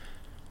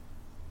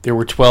There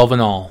were 12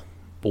 in all,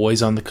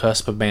 boys on the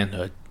cusp of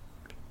manhood.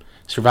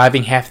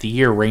 Surviving half the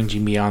year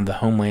ranging beyond the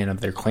homeland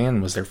of their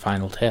clan was their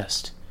final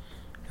test,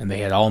 and they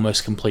had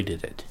almost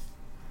completed it.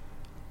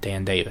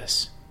 Dan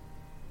Davis.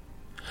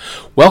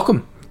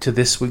 Welcome to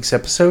this week's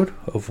episode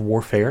of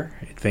Warfare,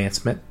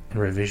 Advancement, and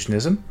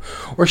Revisionism,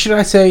 or should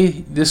I say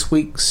this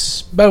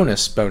week's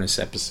bonus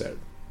episode.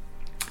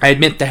 I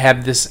admit to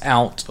have this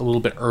out a little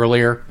bit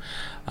earlier.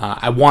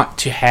 I want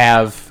to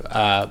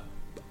have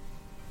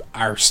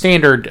our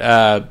standard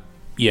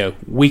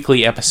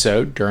weekly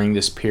episode during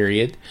this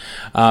period,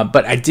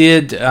 but I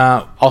did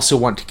also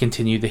want to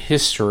continue the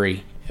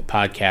history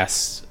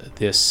podcasts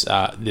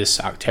this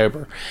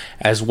October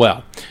as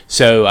well.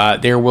 So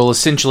there will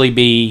essentially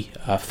be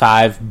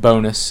 5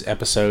 bonus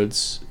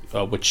episodes,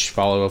 which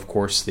follow, of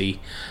course, the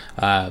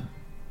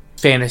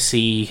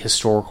fantasy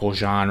historical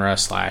genre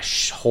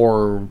 /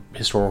 horror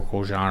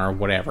historical genre,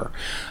 whatever.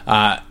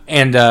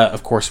 And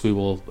of course, we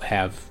will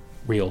have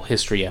real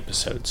history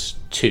episodes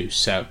too.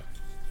 So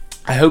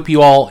I hope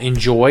you all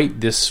enjoy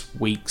this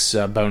week's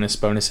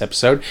bonus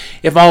episode.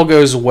 If all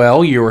goes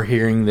well, you're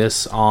hearing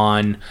this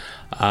on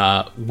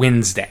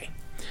Wednesday.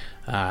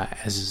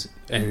 And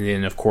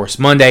then, of course,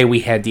 Monday we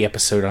had the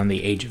episode on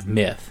the Age of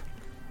Myth.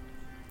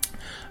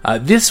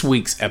 This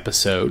week's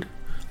episode,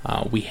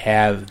 we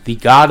have The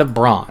God of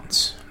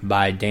Bronze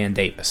by Dan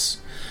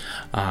Davis.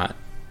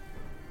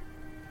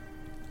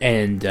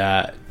 And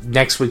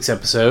next week's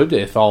episode,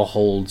 if all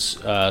holds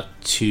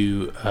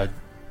to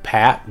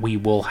pat, we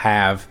will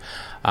have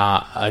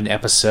an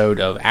episode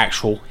of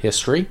actual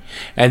history.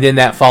 And then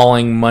that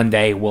following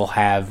Monday, we'll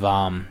have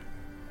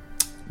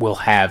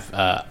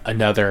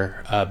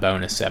another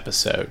bonus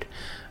episode.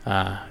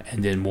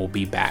 And then we'll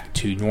be back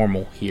to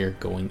normal here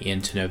going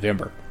into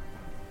November.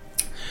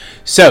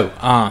 So,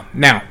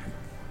 now,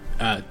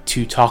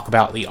 to talk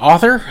about the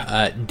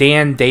author,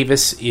 Dan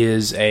Davis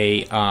is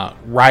a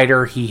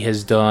writer. He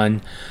has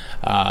done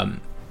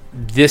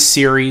this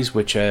series,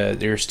 which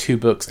there's 2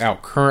 books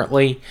out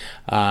currently,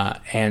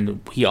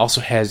 and he also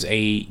has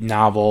a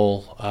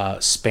novel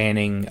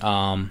spanning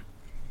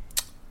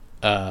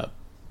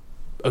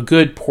a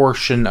good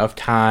portion of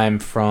time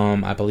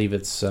from, I believe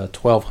it's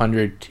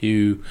 1200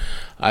 to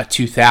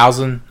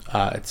 2000.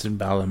 It's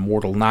about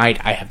Immortal Night.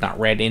 I have not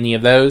read any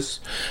of those.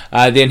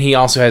 Then he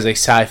also has a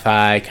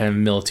sci-fi kind of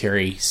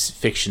military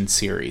fiction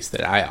series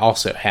that I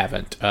also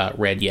haven't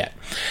read yet.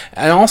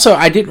 And also,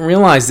 I didn't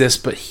realize this,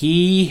 but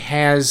he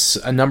has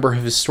a number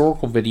of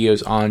historical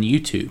videos on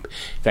YouTube.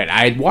 In fact,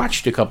 I had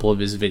watched a couple of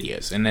his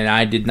videos, and then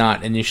I did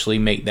not initially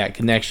make that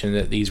connection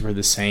that these were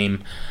the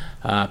same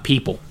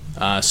people.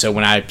 So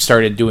when I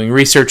started doing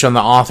research on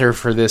the author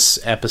for this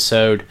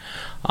episode,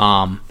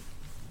 I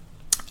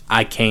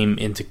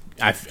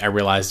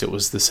realized it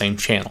was the same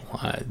channel.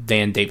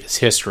 Dan Davis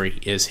History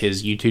is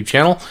his YouTube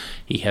channel.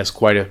 He has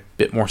quite a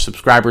bit more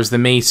subscribers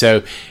than me,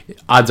 so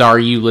odds are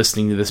you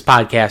listening to this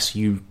podcast,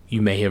 you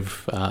may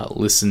have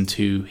listened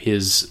to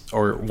his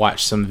or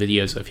watched some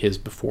videos of his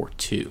before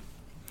too.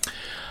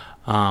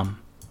 And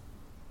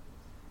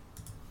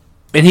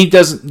he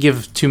doesn't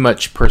give too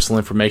much personal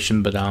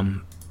information, but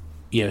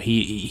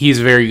he's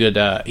very good.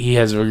 He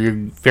has a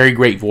very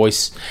great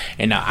voice,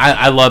 and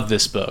I love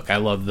this book. I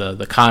love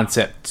the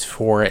concept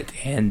for it,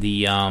 and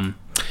the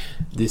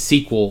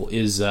sequel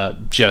is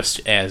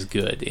just as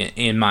good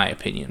in my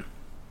opinion.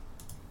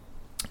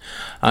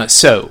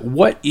 So,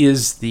 what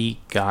is the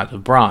God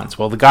of Bronze?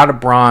 Well, the God of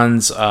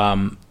Bronze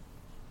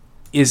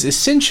is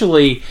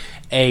essentially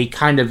a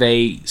kind of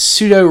a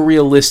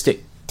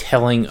pseudo-realistic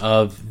telling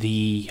of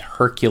the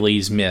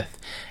Hercules myth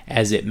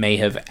as it may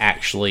have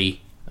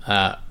actually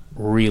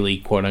really,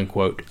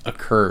 quote-unquote,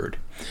 occurred.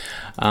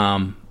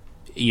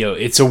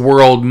 It's a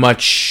world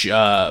much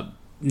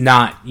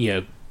not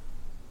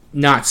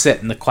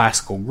set in the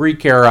classical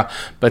Greek era,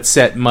 but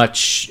set at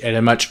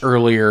a much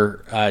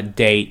earlier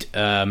date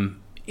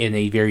in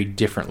a very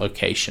different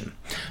location.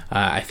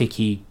 I think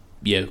he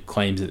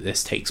claims that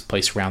this takes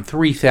place around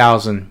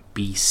 3000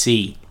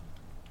 BC.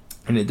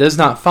 And it does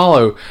not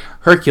follow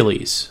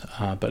Hercules,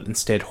 but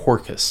instead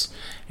Orcus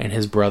and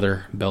his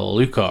brother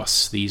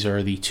Bellelucos. These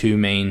are the 2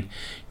 main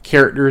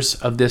characters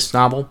of this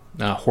novel.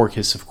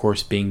 Orcus, of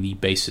course, being the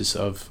basis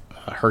of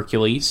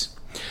Hercules.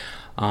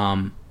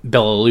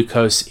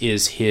 Bellelucos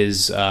is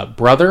his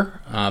brother,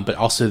 but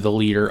also the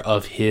leader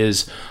of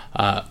his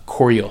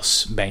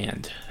Choreos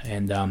band.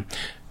 And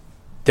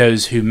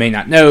those who may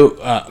not know,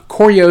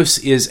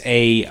 Choreos is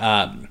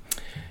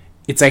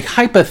it's a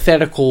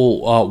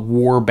hypothetical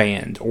war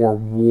band or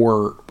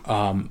war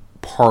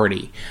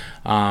party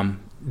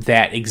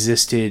that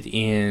existed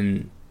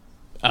in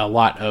a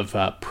lot of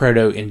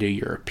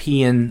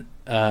Proto-Indo-European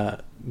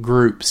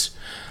groups,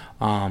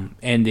 and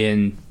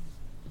then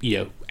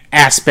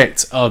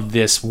aspects of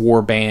this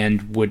war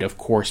band would of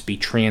course be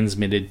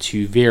transmitted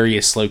to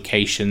various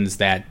locations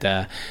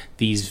that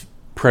these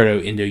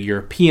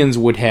Proto-Indo-Europeans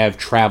would have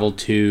traveled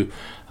to,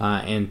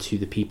 and to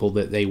the people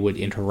that they would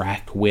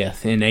interact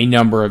with in a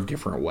number of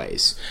different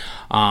ways.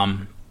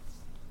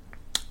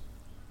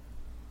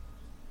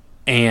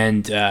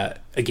 And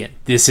again,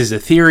 this is a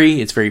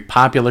theory. It's a very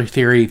popular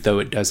theory, though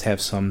it does have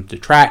some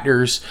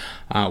detractors.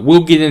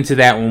 We'll get into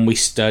that when we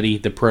study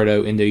the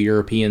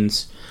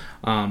Proto-Indo-Europeans.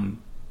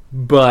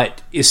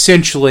 But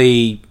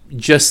essentially,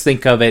 just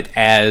think of it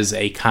as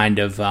a kind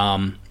of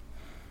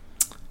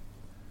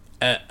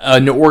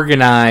an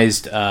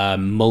organized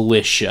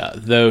militia,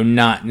 though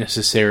not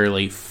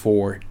necessarily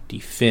for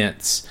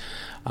defense,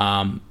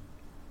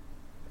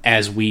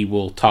 as we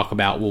will talk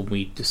about when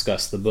we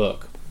discuss the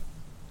book.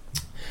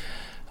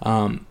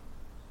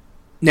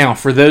 Now,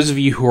 for those of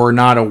you who are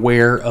not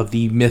aware of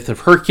the myth of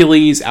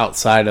Hercules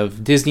outside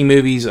of Disney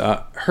movies,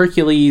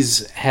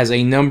 Hercules has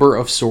a number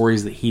of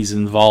stories that he's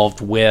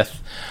involved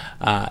with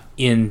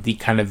in the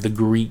kind of the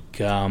Greek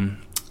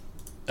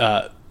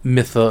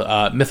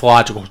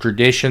mythological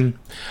tradition.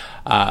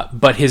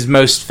 But his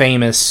most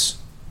famous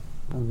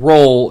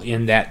role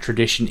in that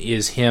tradition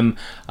is him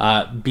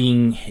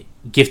being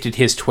gifted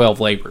his 12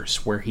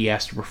 labors, where he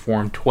has to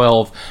perform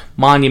 12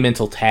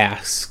 monumental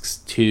tasks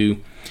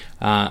to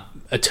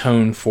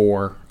atone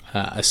for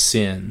a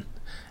sin,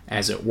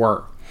 as it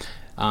were.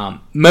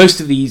 Most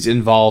of these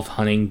involve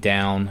hunting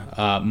down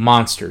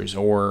monsters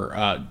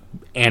or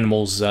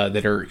animals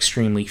that are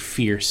extremely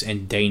fierce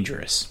and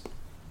dangerous.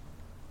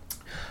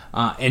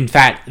 In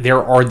fact,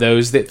 there are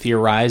those that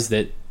theorize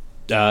that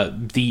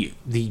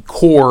the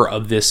core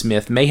of this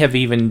myth may have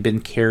even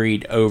been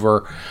carried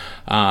over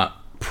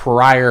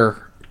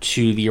prior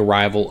to the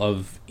arrival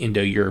of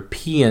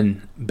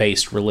Indo-European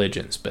based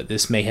religions, but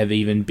this may have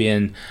even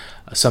been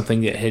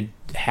something that had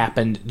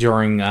happened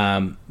during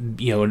an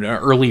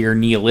earlier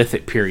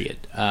Neolithic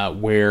period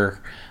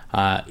where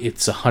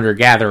it's a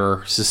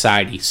hunter-gatherer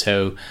society.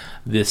 So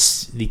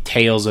the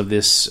tales of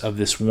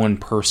this one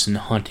person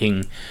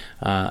hunting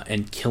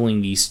and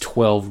killing these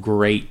 12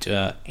 great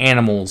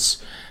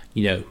animals,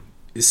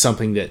 is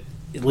something that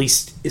at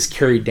least is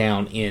carried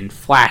down in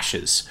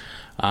flashes,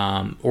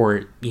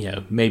 or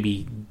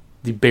maybe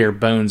the bare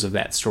bones of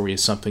that story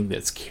is something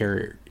that's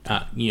carried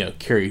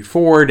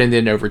forward, and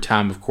then over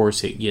time, of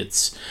course, it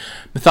gets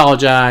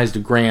mythologized,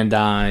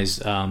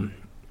 aggrandized, and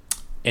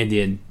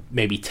then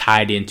maybe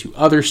tied into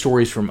other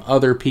stories from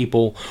other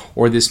people,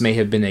 or this may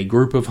have been a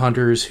group of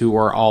hunters who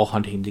are all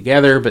hunting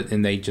together, but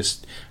then they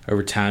just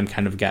over time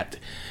kind of got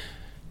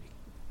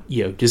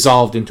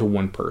dissolved into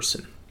one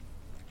person.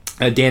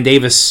 Dan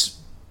Davis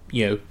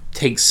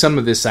takes some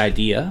of this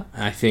idea,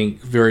 I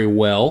think, very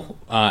well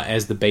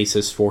as the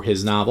basis for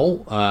his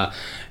novel,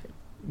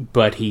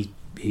 but he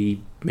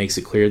makes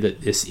it clear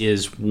that this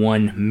is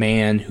one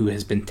man who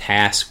has been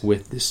tasked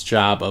with this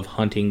job of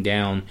hunting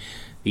down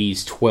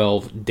these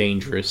 12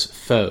 dangerous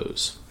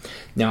foes.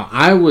 Now,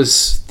 I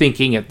was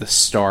thinking at the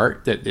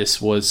start that this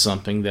was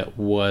something that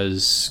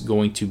was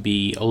going to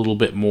be a little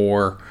bit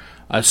more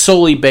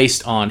solely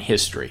based on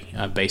history,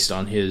 based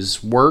on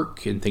his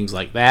work and things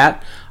like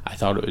that. I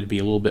thought it would be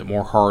a little bit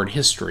more hard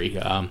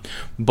history,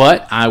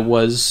 but I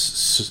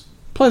was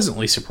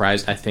pleasantly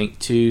surprised, I think,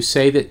 to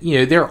say that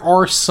there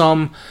are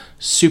some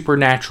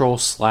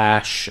supernatural /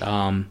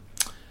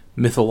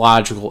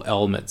 mythological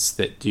elements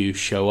that do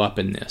show up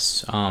in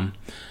this.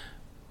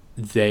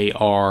 They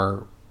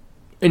are,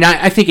 and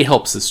I think it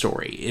helps the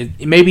story.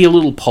 It may be a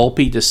little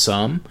pulpy to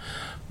some,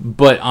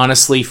 but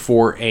honestly,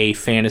 for a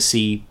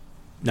fantasy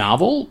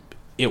novel,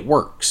 it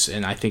works,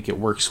 and I think it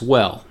works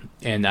well.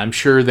 And I'm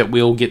sure that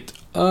we'll get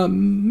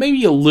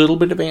maybe a little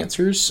bit of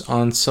answers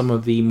on some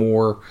of the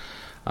more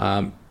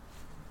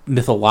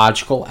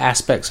mythological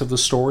aspects of the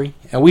story.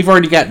 And we've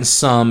already gotten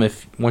some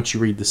once you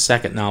read the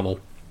second novel.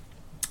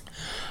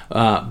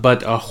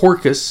 But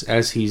Orcus,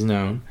 as he's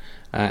known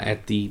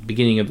at the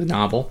beginning of the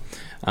novel,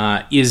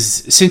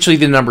 is essentially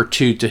the number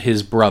 2 to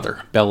his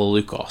brother,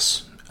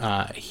 Bellelucos.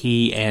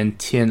 He and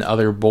 10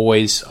 other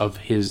boys of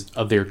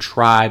their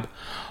tribe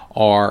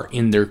are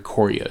in their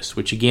choreos,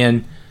 which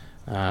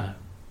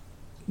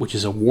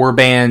is a war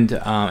band,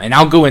 and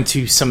I'll go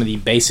into some of the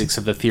basics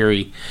of the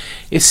theory.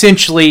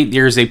 Essentially,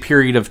 there's a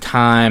period of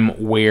time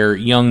where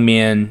young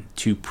men,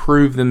 to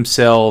prove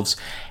themselves,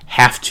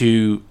 have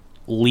to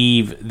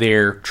leave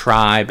their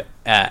tribe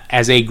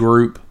as a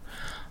group.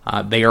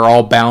 They are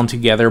all bound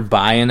together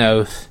by an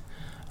oath.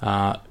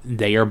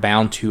 They are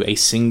bound to a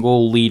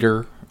single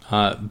leader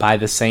by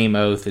the same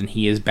oath, and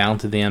he is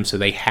bound to them, so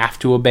they have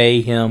to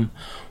obey him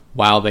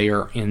while they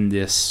are in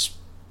this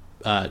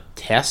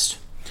test.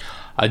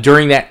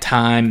 During that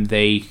time,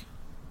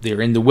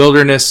 they're in the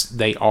wilderness.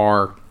 They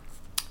are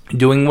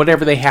doing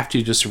whatever they have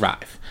to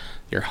survive.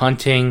 They're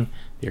hunting,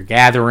 they're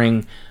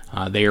gathering,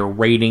 they are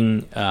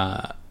raiding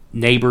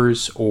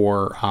neighbors,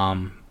 or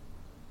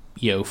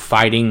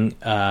fighting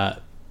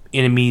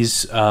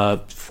enemies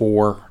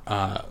for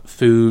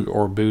food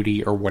or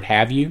booty or what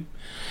have you.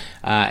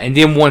 And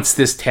then once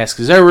this test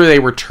is over, they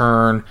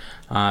return.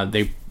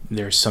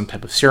 There's some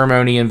type of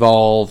ceremony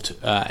involved,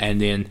 and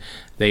then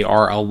they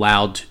are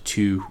allowed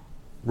to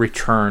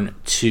return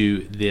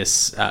to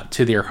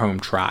their home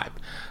tribe.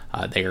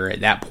 They are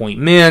at that point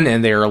men,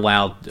 and they are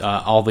allowed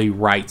all the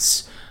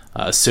rights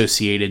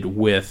associated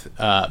with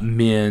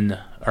men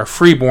or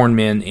freeborn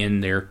men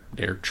in their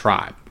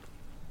tribe.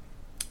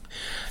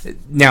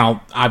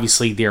 Now,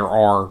 obviously, there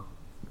are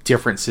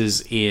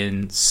differences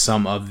in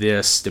some of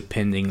this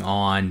depending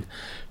on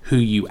who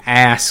you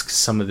ask.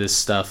 Some of this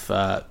stuff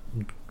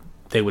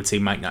they would say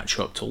might not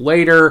show up till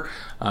later.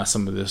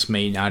 Some of this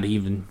may not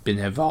even been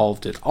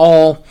involved at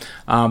all.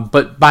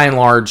 But by and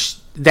large,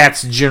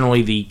 that's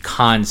generally the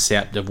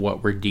concept of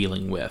what we're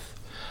dealing with.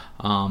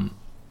 And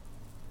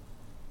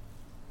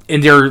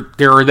there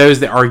are those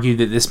that argue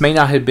that this may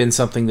not have been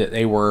something that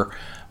they were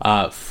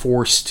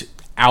forced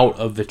out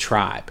of the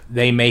tribe.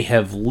 They may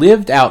have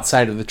lived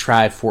outside of the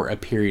tribe for a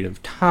period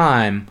of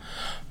time,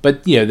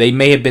 but they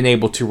may have been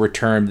able to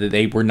return, that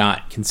they were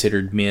not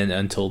considered men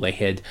until they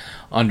had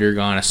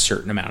undergone a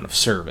certain amount of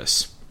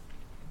service.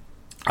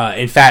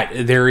 In fact,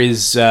 there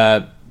is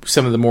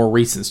some of the more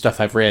recent stuff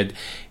I've read.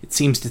 It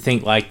seems to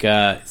think like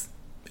that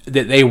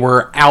they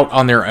were out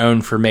on their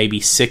own for maybe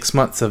 6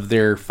 months of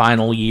their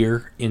final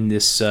year in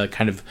this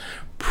kind of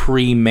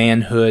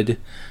pre-manhood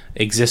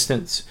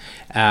existence,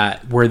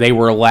 where they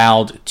were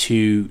allowed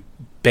to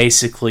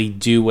basically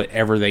do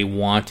whatever they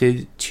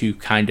wanted to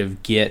kind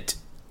of get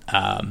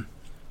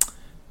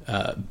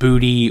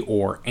booty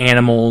or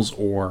animals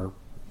or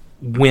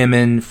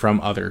women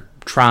from other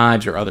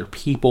tribes or other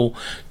people,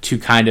 to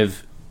kind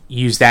of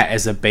use that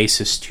as a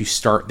basis to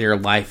start their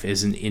life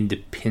as an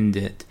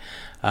independent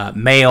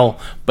male.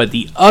 But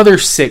the other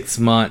 6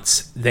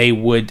 months, they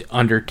would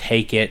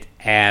undertake it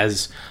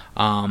as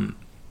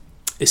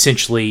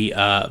essentially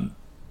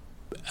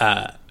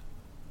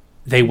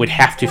they would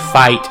have to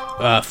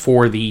fight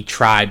for the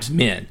tribe's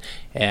men,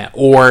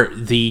 or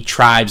the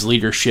tribe's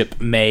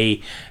leadership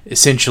may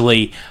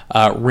essentially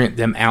rent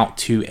them out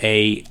to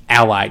a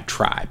allied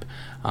tribe.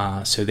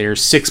 So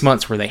there's 6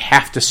 months where they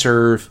have to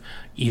serve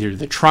either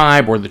the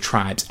tribe or the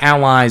tribe's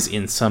allies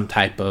in some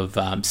type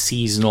of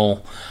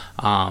seasonal,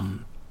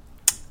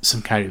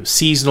 some kind of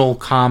seasonal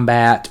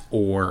combat,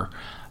 or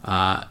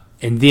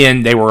and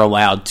then they were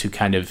allowed to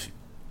kind of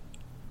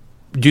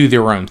do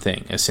their own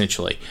thing,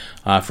 essentially,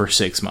 for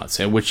 6 months.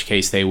 In which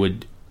case, they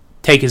would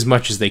take as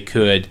much as they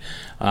could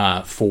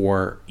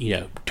for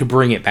to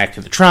bring it back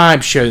to the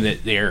tribe, show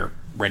that they're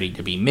ready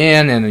to be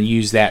men, and then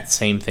use that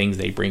same things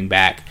they bring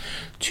back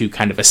to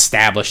kind of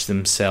establish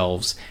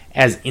themselves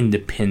as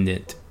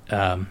independent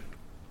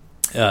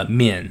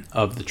men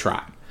of the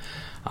tribe.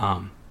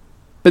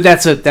 But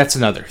that's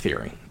another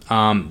theory.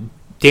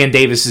 Dan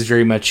Davis is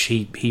very much,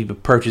 he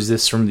approaches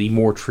this from the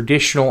more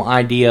traditional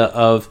idea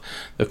of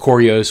the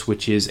Koryos,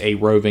 which is a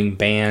roving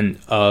band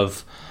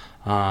of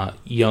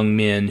young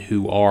men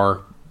who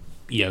are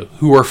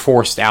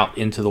forced out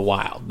into the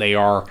wild. They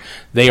are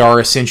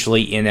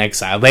essentially in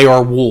exile. They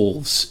are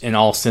wolves in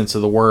all sense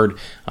of the word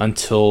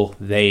until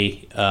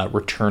they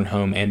return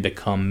home and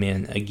become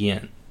men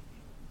again.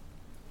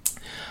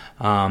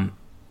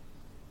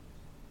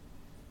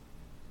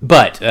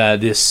 But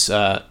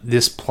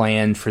this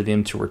plan for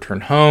them to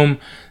return home,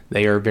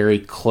 they are very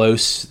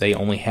close. They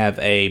only have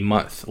a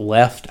month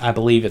left, I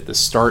believe, at the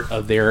start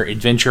of their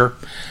adventure,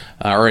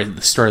 or at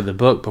the start of the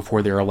book,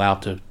 before they're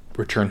allowed to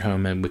return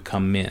home and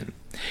become men.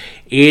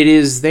 It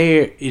is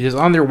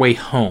on their way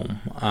home.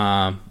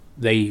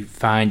 They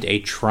find a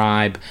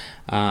tribe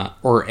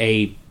or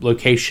a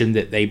location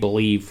that they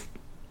believe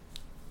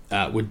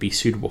would be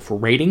suitable for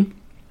raiding.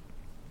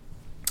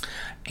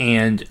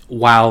 And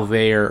while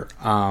there,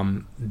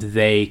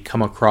 they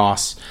come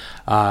across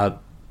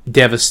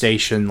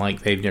devastation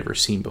like they've never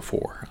seen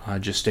before.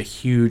 Just a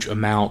huge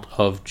amount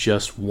of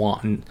just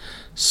wanton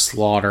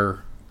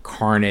slaughter,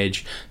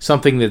 carnage,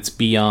 something that's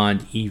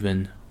beyond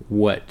even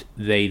what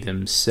they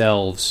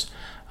themselves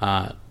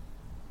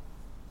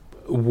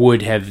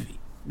would have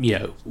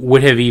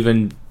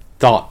even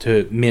thought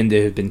to men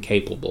to have been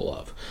capable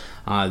of.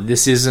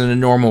 This isn't a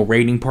normal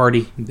raiding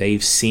party.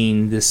 They've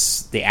seen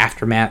the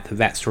aftermath of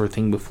that sort of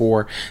thing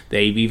before.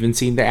 They've even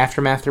seen the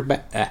aftermath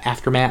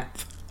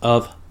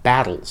of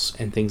battles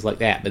and things like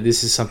that. But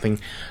this is something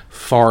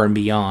far and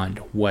beyond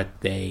what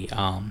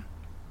they're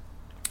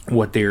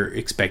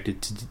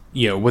expected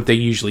to, what they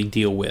usually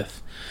deal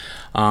with.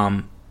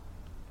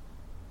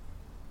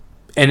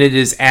 And it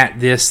is at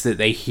this that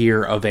they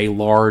hear of a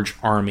large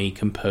army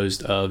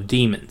composed of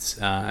demons,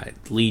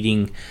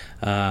 leading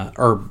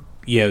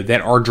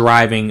that are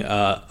driving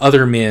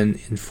other men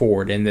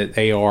forward, and that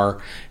they are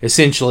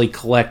essentially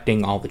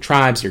collecting all the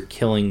tribes. They're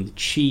killing the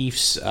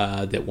chiefs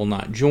that will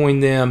not join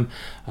them.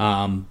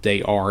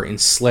 They are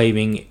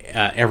enslaving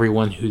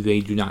everyone who they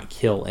do not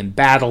kill in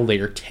battle. They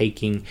are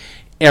taking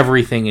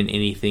everything and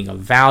anything of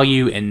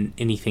value, and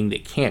anything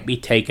that can't be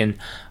taken,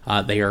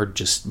 they are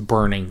just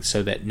burning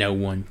so that no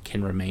one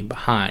can remain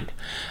behind.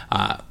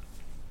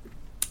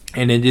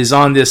 And it is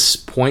on this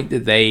point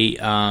that they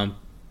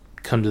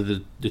come to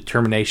the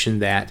determination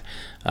that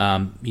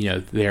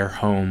their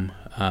home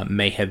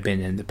may have been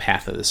in the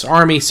path of this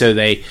army. So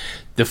the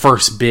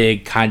first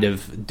big kind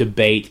of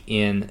debate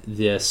in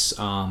this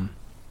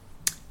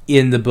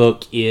in the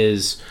book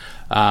is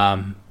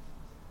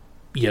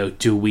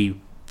do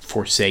we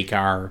forsake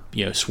our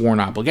sworn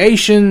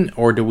obligation,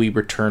 or do we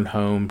return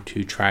home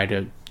to try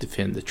to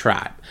defend the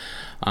tribe?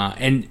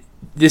 And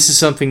this is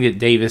something that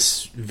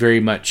Davis very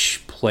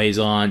much plays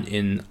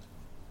on,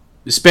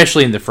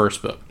 especially in the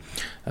first book.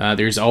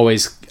 There's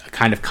always a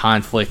kind of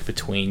conflict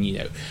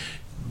between,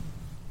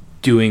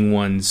 doing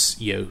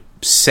one's,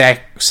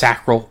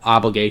 sacral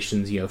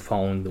obligations,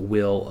 following the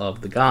will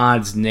of the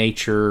gods,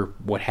 nature,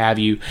 what have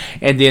you.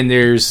 And then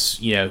there's,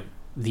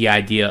 the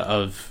idea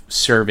of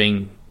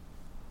serving,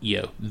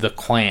 the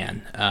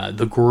clan,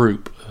 the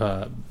group,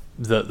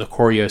 the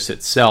Koryos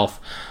itself,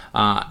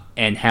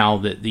 and how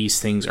that these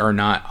things are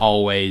not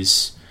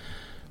always,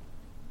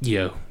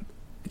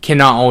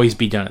 cannot always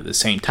be done at the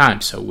same time.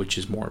 So which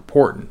is more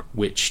important?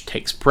 Which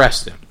takes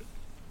precedent?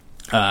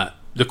 The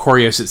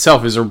Koryos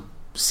itself is a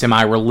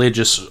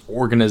semi-religious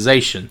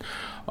organization,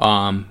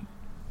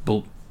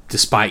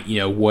 despite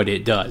what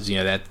it does.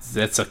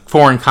 That's a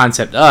foreign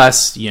concept to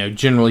us.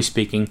 Generally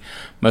speaking,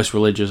 most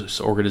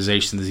religious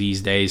organizations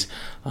these days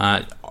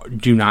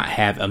do not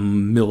have a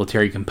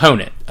military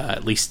component,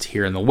 at least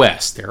here in the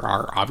West. There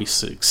are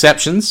obviously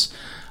exceptions,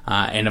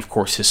 and of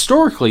course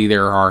historically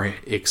there are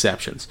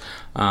exceptions,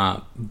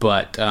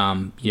 but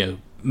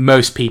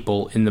most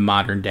people in the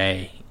modern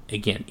day,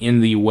 again in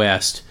the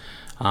West,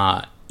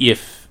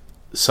 if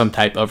some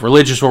type of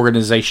religious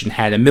organization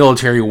had a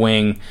military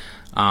wing,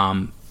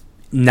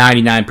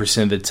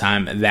 99% of the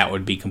time that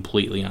would be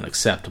completely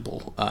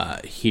unacceptable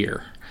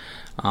here.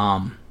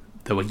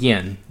 Though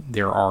again,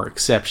 there are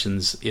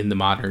exceptions in the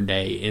modern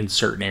day in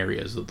certain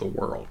areas of the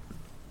world.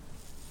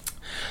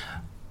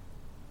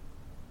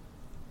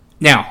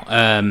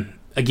 Now,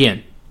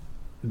 again,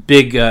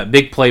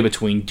 big play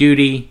between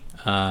duty,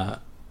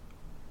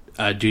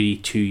 duty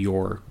to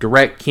your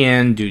direct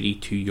kin, duty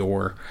to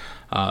your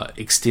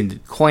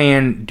extended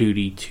clan,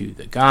 duty to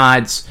the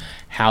gods.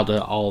 How do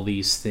all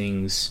these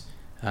things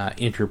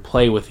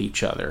interplay with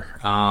each other?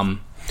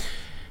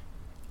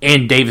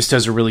 And Davis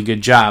does a really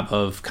good job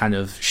of kind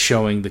of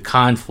showing the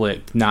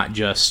conflict, not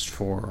just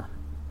for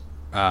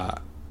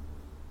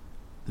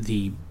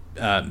the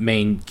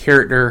main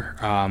character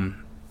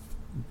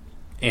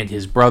and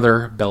his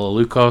brother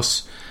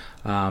Bellelucos,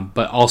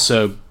 but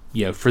also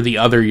for the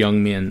other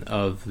young men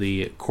of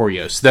the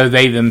Koryos, though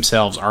they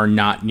themselves are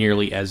not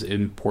nearly as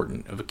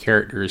important of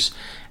characters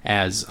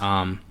as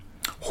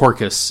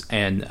Horcus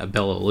and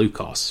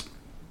Bellelucos.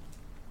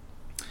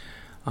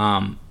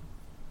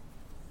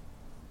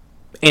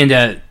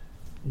 And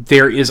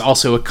there is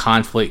also a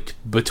conflict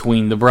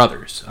between the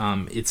brothers.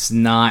 It's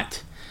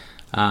not,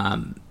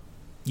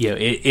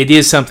 it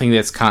is something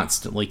that's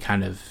constantly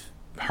kind of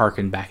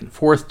harkened back and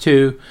forth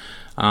to,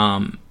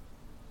 and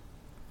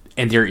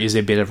there is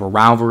a bit of a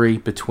rivalry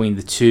between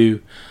the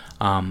two.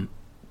 And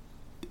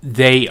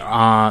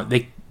I'll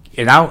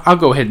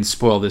go ahead and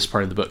spoil this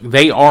part of the book.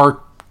 They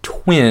are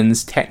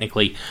twins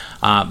technically,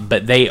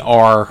 but they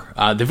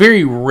are the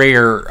very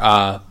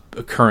rare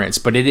occurrence,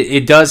 but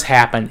it does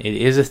happen. It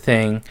is a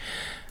thing.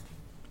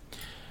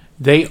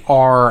 They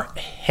are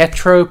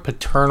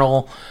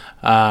heteropaternal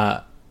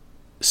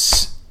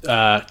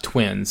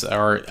twins,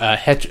 or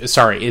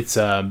it's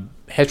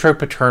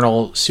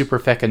heteropaternal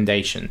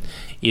superfecundation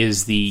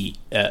is the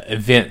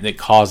event that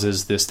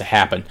causes this to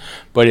happen.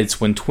 But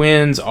it's when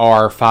twins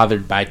are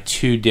fathered by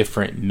two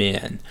different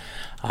men.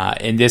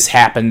 And this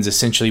happens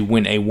essentially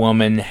when a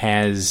woman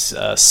has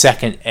a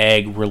second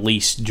egg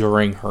released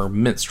during her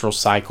menstrual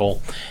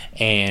cycle,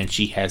 and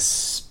she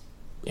has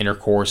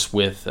intercourse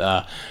with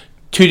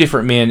two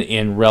different men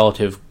in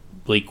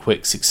relatively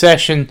quick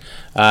succession,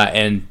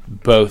 and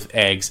both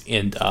eggs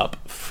end up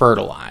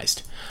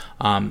fertilized.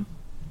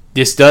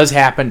 This does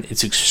happen.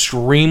 It's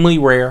extremely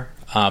rare,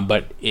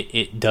 but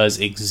it does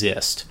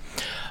exist.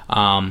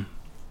 Now,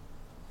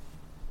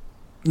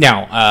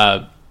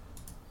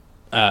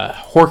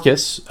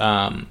 Horcus,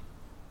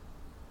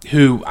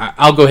 who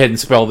I'll go ahead and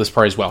spell this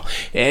part as well.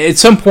 At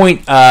some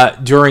point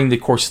during the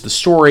course of the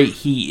story,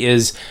 he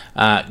is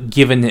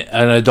given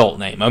an adult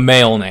name, a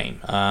male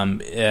name,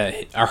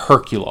 a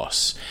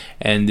Herculos,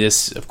 and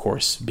this, of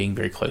course, being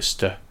very close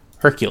to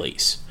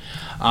Hercules.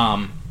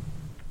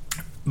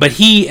 But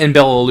he and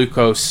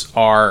Bellelucos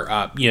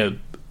are,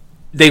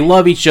 they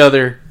love each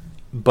other,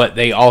 but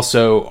they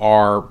also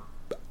are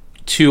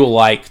too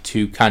alike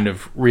to kind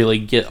of really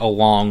get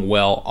along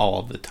well all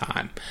of the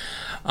time.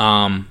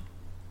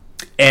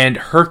 And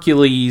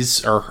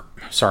Herculos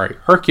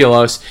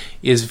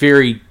is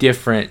very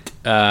different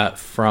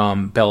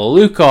from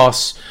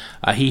Bellelucos.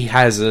 He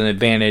has an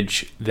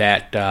advantage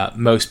that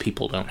most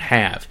people don't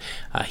have.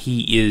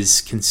 He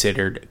is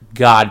considered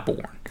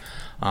Godborn.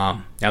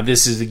 Now,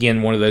 this is,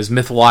 again, one of those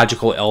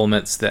mythological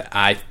elements that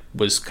I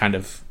was kind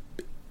of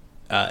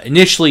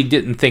initially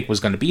didn't think was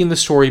going to be in the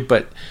story,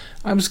 but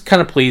I was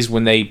kind of pleased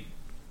when they,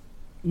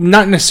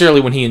 not necessarily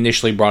when he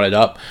initially brought it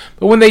up,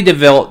 but when they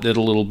developed it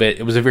a little bit.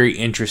 It was a very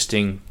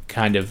interesting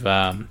kind of,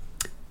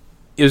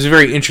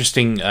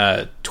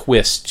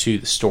 twist to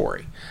the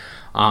story.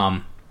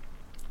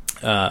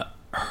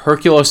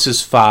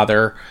 Hercules'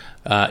 father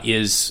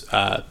is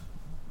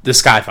the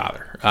Sky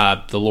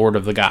Father, the Lord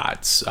of the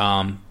Gods.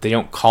 They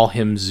don't call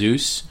him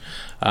Zeus,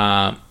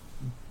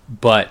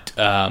 but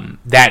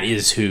that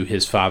is who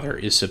his father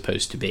is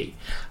supposed to be.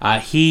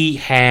 He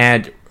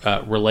had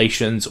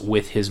relations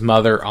with his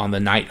mother on the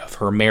night of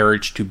her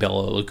marriage to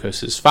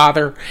Bellelucos'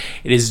 father.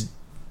 It is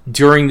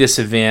during this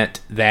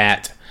event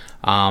that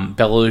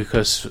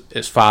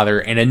Bellelucos' father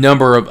and a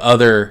number of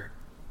other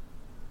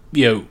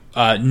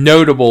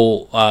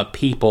notable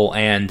people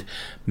and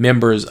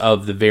members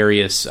of the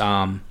various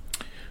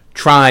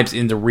tribes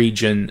in the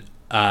region,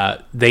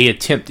 they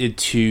attempted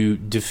to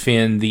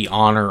defend the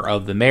honor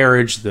of the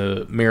marriage,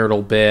 the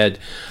marital bed,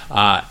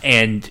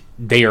 and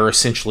they are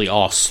essentially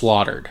all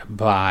slaughtered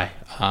by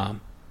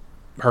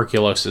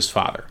Hercules'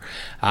 father.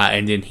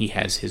 And then he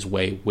has his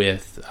way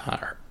with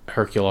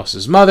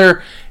Hercules'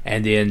 mother,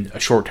 and then a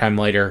short time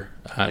later,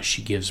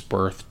 she gives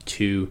birth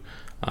to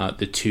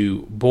the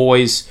two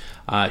boys.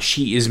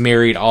 She is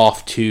married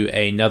off to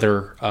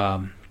another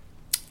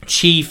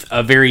chief,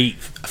 a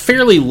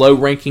fairly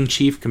low-ranking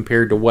chief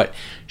compared to what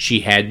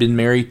she had been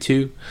married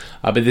to.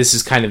 But this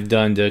is kind of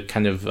done to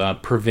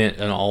prevent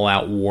an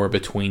all-out war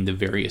between the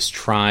various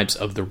tribes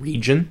of the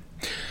region.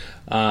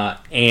 But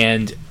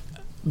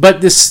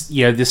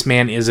this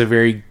man is a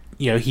very,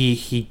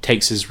 he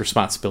takes his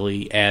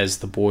responsibility as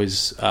the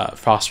boys'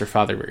 foster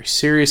father very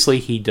seriously.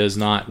 He does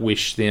not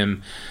wish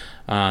them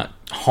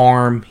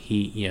harm.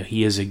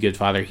 He is a good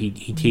father. He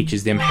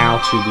teaches them how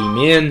to be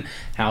men,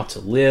 how to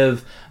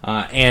live,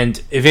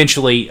 and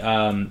eventually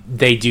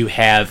they do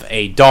have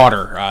a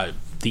daughter,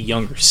 the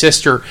younger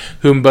sister,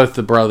 whom both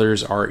the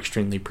brothers are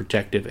extremely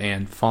protective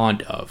and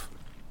fond of.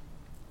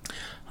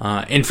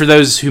 And for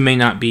those who may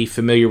not be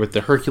familiar with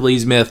the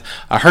Hercules myth,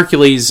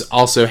 Hercules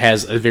also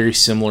has a very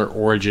similar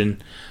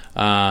origin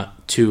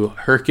to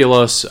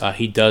Hercules.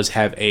 He does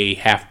have a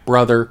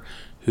half-brother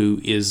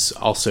who is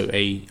also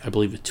I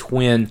believe, a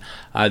twin.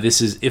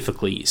 This is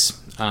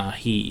Iphicles.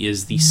 He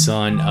is the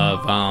son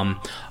of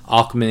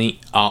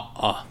Alcmene's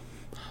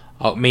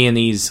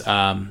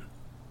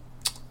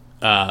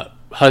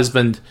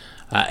husband,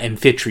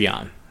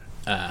 Amphitryon.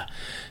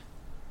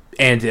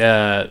 And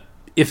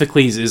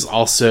Iphicles is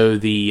also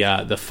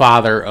the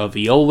father of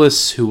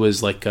Aeolus, who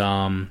was like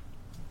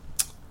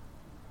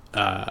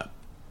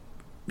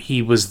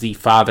he was the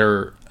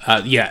father.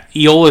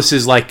 Aeolus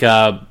is like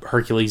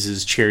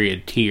Hercules'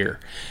 charioteer,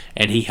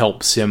 and he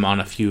helps him on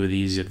a few of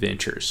these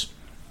adventures.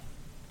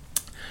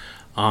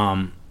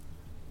 And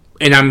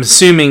I'm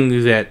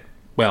assuming that,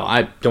 well,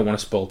 I don't want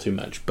to spoil too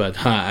much,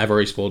 but I've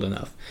already spoiled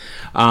enough.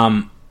 But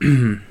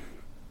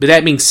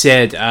that being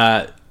said,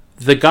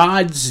 the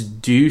gods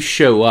do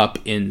show up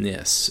in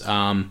this,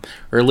 or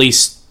at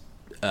least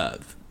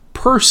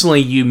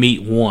personally you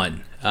meet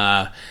one.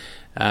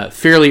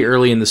 Fairly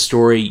early in the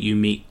story, you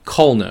meet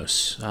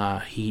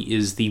Kolnos. He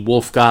is the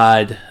wolf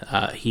god.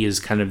 He is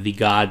kind of the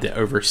god that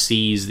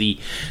oversees the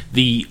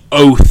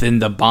oath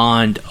and the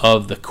bond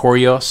of the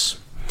Koryos.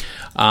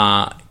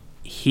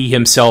 He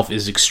himself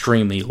is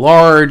extremely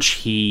large.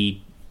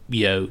 He,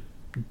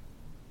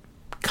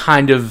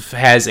 kind of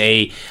has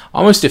a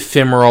almost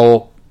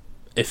ephemeral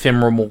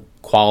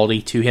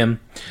quality to him.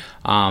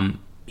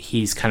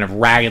 He's kind of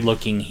ragged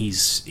looking. He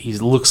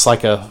looks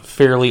like a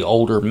fairly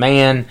older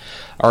man,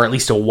 or at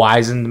least a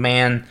wizened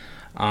man.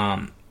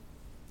 And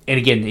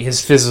again,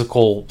 his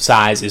physical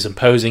size is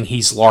imposing.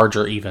 He's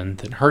larger even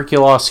than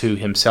Hercules, who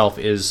himself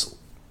is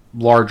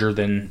larger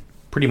than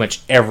pretty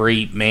much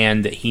every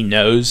man that he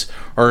knows,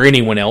 or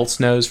anyone else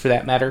knows for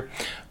that matter.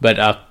 But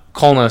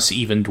Kolnos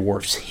even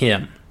dwarfs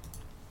him.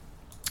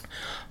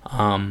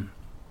 I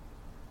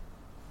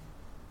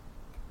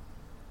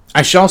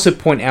should also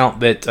point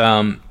out that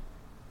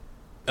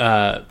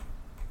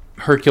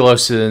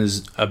Hercules'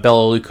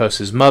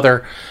 Bellelucos'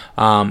 mother,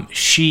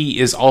 she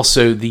is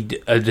also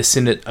a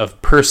descendant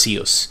of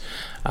Perseus,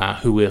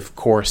 who of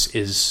course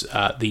is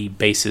the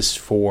basis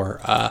for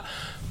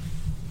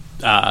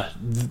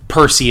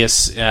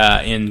Perseus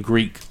in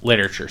Greek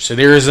literature. So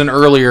there is an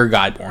earlier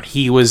Godborn.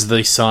 He was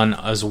the son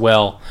as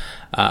well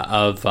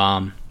of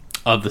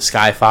the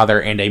Sky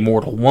Father and a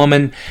mortal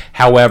woman.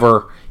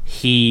 However,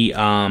 he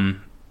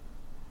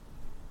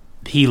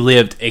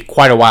lived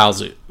quite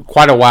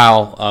a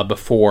while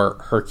before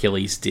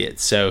Hercules did.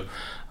 So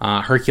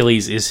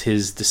Hercules is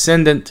his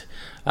descendant,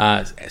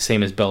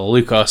 same as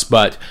Bellelucos,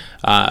 but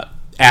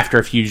after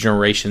a few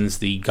generations,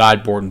 the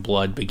Godborn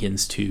blood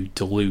begins to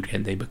dilute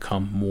and they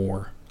become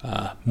more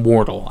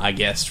mortal, I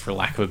guess, for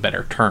lack of a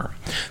better term.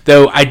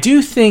 Though I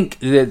do think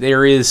that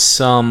there is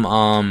some...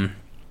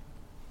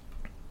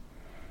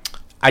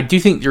 I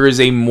do think there is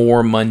a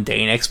more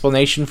mundane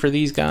explanation for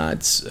these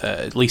gods,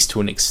 at least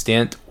to an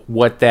extent.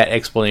 What that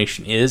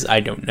explanation is, I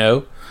don't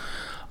know.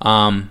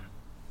 But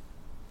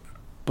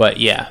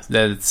yeah,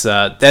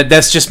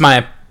 that's just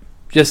kind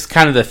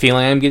of the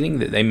feeling I'm getting,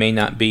 that they may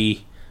not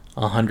be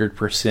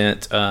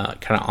 100%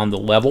 kind of on the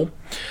level.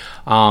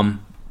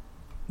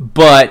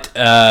 But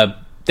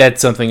that's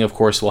something, of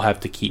course, we'll have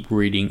to keep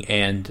reading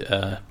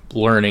and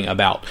learning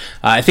about.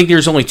 I think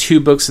there's only 2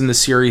 books in the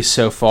series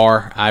so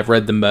far. I've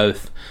read them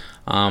both.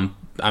 I'm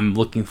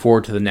looking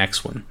forward to the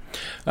next one.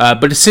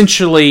 But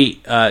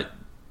essentially,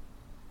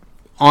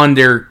 on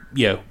their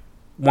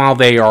while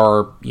they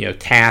are,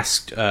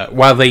 tasked,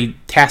 while they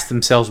task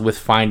themselves with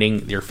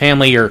finding their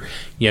family or,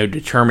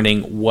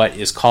 determining what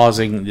is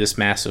causing this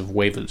massive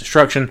wave of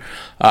destruction,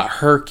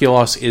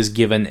 Hercules is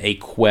given a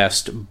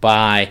quest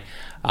by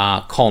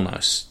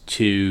Kolnos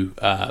to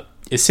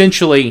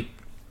essentially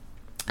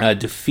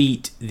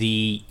defeat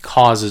the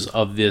causes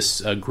of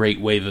this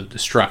great wave of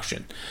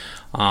destruction.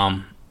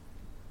 And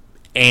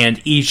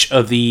each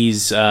of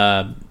these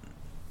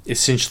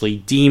essentially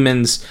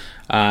demons,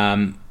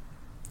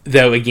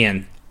 though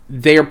again,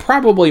 they are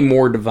probably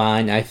more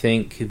divine, I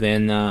think,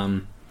 than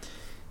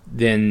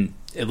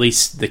at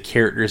least the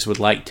characters would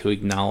like to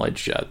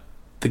acknowledge.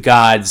 The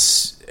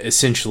gods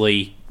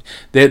essentially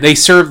they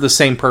serve the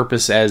same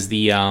purpose as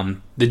the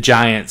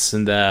giants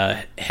and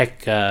the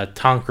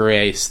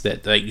Hecatonchires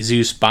that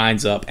Zeus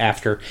binds up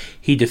after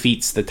he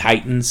defeats the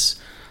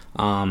Titans.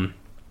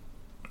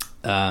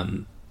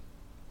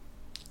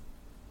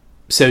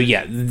 So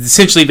yeah,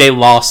 essentially they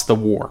lost the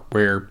war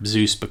where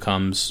Zeus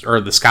becomes,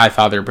 or the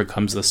Skyfather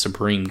becomes the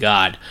supreme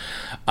god.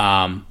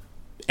 And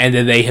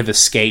that they have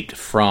escaped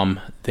from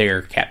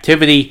their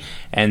captivity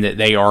and that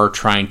they are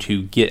trying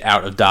to get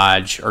out of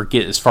Dodge or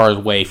get as far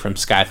away from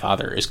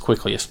Skyfather as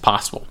quickly as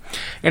possible.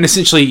 And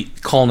essentially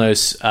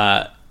Kolnos,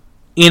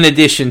 in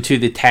addition to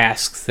the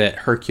tasks that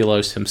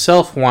Hercules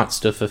himself wants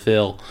to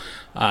fulfill,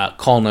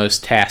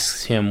 Kolnos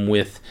tasks him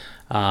with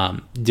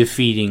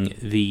defeating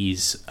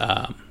these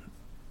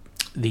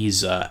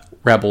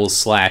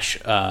rebels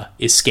 /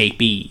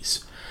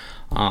 escapees,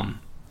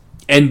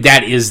 and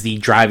that is the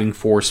driving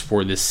force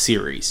for this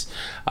series.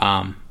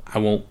 I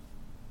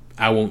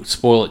won't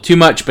spoil it too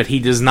much, but he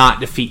does not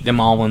defeat them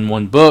all in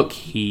one book.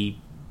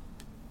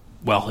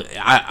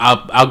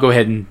 I'll go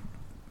ahead and,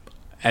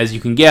 as you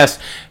can guess,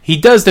 he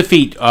does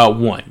defeat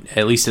one,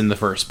 at least in the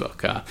first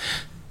book.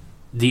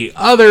 The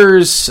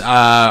others,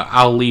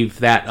 I'll leave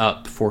that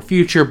up for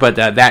future, but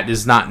that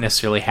does not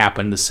necessarily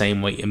happen the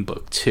same way in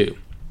book 2.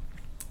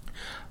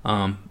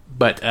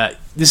 But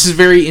this is a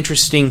very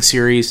interesting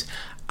series.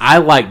 I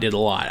liked it a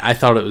lot. I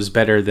thought it was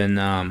better than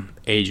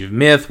Age of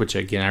Myth, which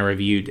again I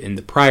reviewed in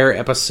the prior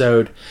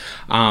episode.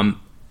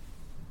 Again,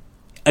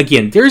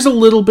 there's a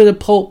little bit of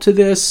pulp to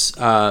this,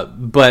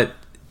 but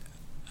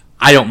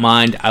I don't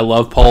mind. I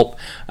love pulp,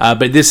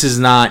 but this is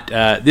not.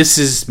 This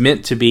is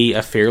meant to be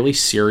a fairly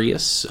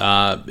serious.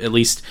 At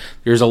least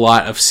there's a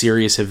lot of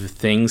serious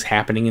things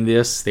happening in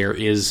this. There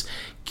is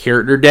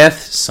character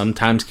death.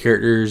 Sometimes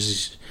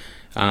characters,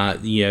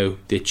 that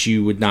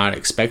you would not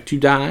expect to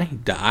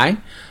die.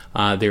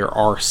 There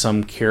are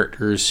some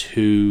characters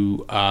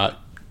who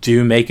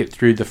do make it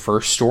through the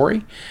first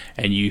story,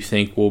 and you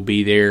think will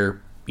be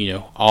there,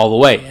 all the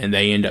way, and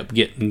they end up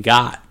getting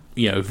got,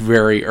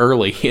 very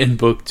early in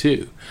book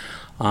 2.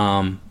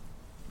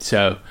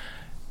 So,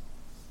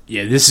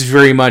 yeah, this is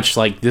very much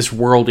like this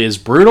world is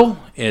brutal.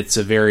 It's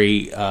a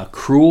very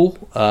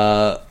cruel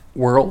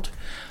world,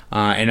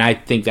 and I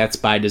think that's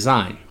by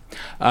design.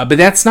 But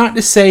that's not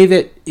to say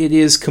that it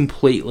is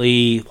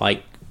completely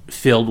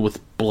filled with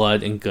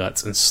blood and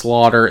guts and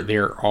slaughter.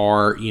 There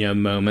are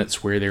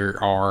moments where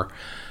there are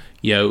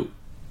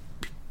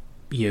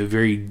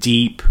very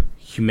deep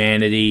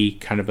humanity,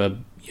 kind of a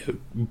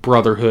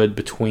brotherhood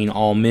between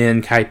all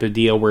men type of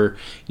deal, where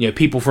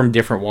people from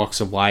different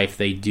walks of life,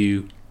 they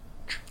do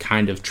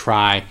kind of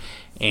try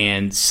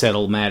and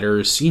settle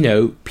matters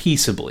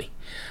peaceably.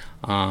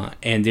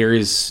 And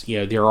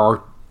there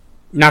are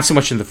not so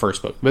much in the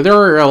first book, but there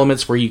are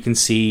elements where you can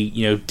see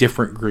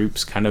different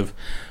groups kind of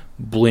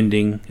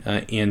blending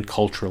in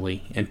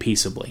culturally and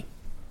peaceably.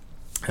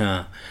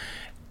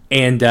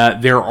 And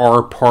there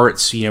are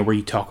parts, where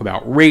you talk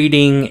about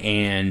raiding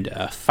and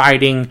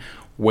fighting,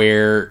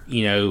 where,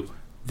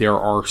 there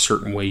are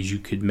certain ways you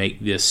could make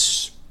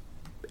this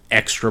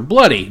extra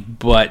bloody,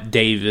 but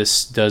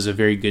Davis does a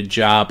very good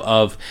job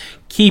of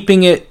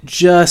keeping it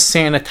just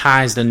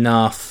sanitized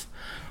enough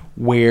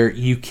where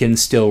you can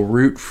still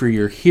root for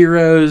your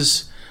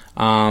heroes,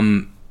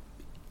 and,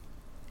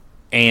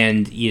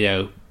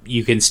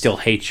 you can still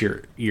hate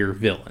your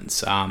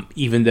villains,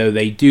 even though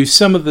they do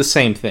some of the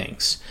same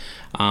things.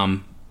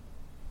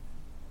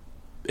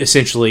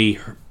 Essentially,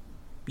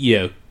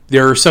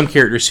 there are some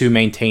characters who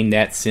maintain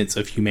that sense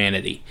of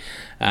humanity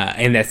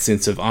and that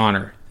sense of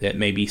honor that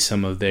maybe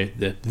some of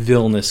the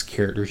villainous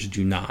characters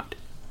do not.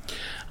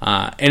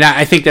 And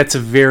I think that's a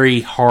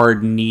very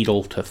hard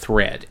needle to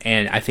thread,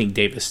 and I think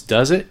Davis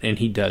does it, and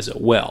he does it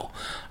well.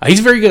 He's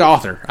a very good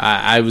author.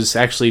 I was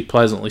actually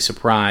pleasantly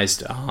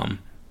surprised,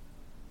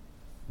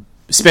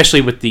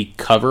 especially with the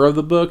cover of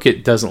the book.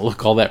 It doesn't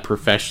look all that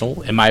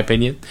professional, in my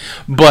opinion,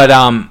 but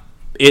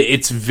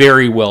it's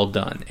very well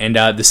done. And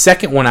the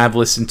second one I've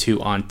listened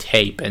to on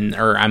tape,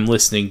 I've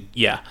listened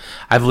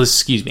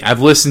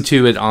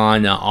to it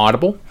on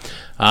Audible.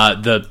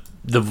 The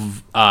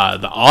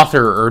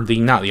author, or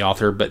not the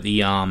author, but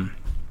the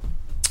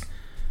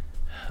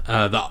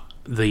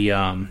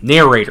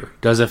narrator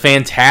does a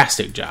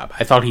fantastic job.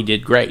 I thought he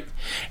did great.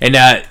 And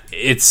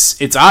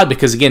it's odd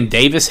because, again,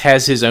 Davis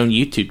has his own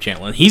YouTube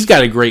channel, and he's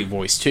got a great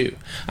voice too.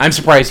 I'm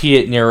surprised he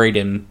didn't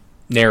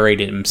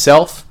narrate it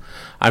himself.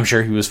 I'm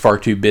sure he was far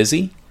too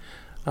busy.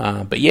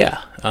 But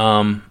yeah,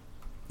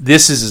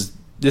 this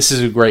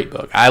is a great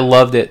book. I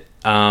loved it.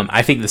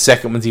 I think the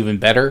second one's even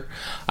better.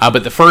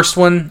 But the first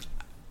one,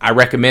 I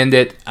recommend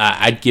it.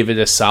 I'd give it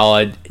a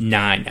solid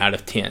 9 out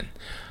of 10.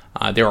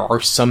 There are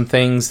some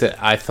things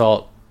that I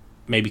thought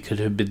maybe could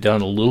have been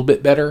done a little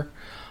bit better.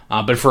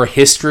 But for a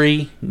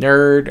history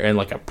nerd and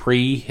like a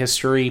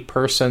prehistory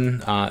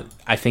person,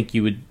 I think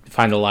you would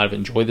find a lot of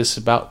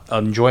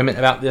enjoyment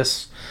about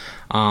this.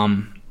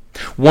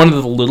 One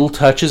of the little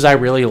touches I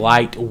really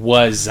liked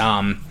was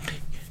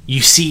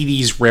you see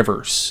these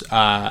rivers,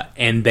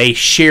 and they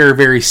share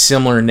very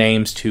similar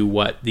names to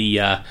what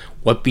the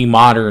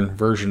modern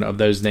version of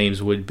those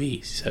names would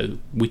be. So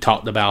we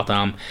talked about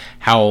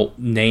how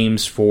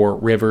names for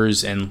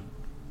rivers and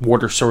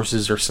water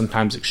sources are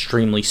sometimes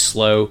extremely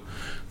slow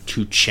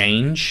to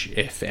change,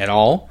 if at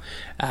all.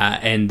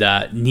 And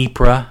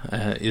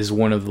Dnipro is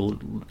one of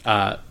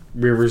the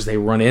rivers they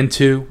run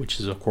into, which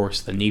is, of course,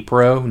 the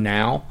Dnipro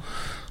now.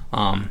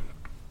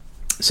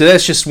 So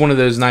that's just one of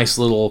those nice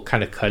little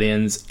kind of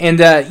cut-ins. And,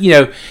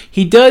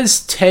 he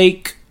does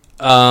take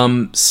a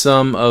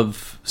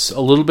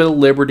little bit of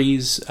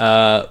liberties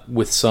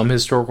with some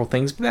historical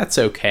things, but that's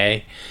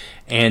okay.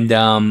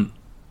 And,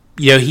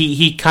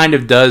 he kind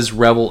of does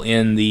revel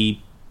in the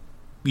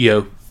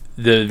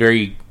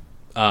very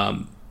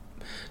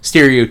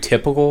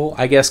stereotypical,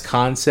 I guess,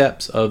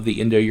 concepts of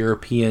the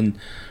Indo-European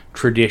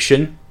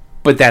tradition,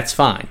 but that's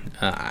fine.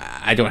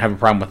 I don't have a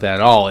problem with that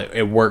at all.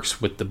 It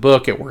works with the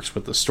book. It works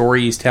with the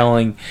story he's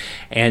telling,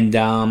 and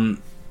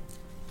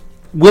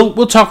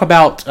we'll talk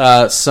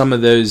about some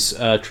of those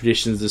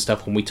traditions and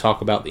stuff when we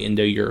talk about the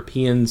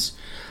Indo-Europeans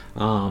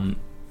and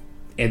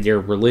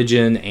their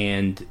religion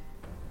and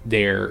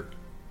their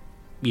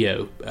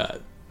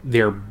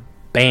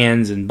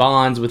bands and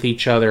bonds with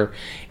each other,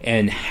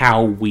 and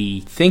how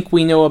we think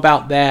we know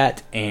about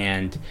that,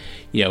 and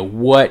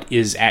what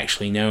is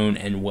actually known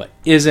and what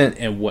isn't,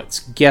 and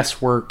what's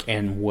guesswork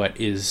and what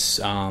is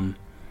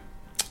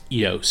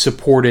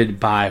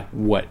supported by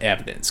what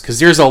evidence, because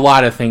there's a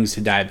lot of things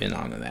to dive in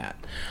onto that.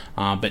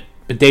 But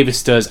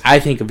Davis does, I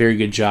think, a very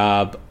good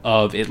job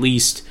of at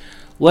least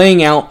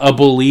laying out a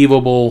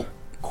believable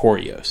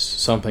Koreos,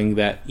 something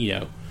that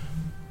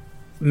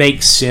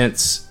makes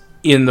sense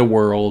in the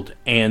world,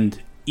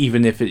 and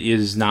even if it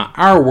is not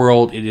our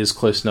world, it is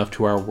close enough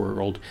to our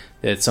world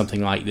that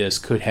something like this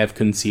could have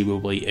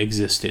conceivably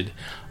existed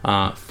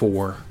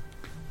for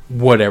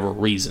whatever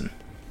reason.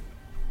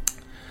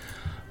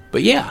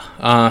 But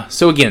yeah,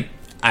 so again,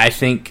 I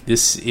think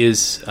this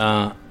is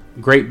a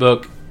great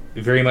book,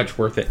 very much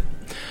worth it.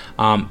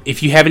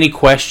 If you have any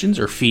questions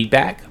or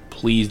feedback,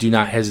 please do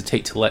not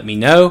hesitate to let me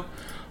know.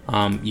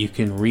 You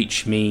can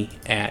reach me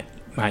at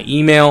my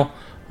email,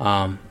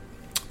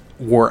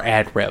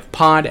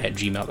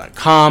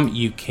 waradrevpod@gmail.com.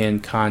 You can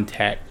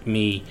contact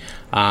me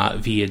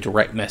via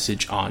direct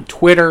message on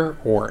Twitter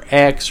or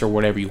X or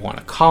whatever you want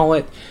to call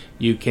it.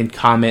 You can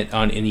comment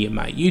on any of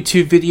my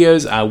YouTube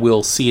videos. I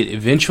will see it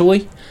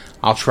eventually.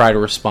 I'll try to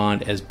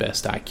respond as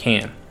best I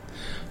can.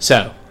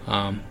 So,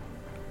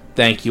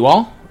 thank you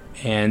all,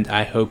 and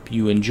I hope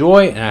you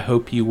enjoy, and I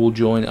hope you will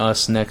join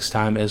us next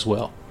time as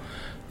well.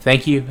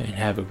 Thank you, and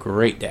have a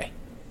great day.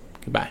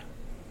 Goodbye.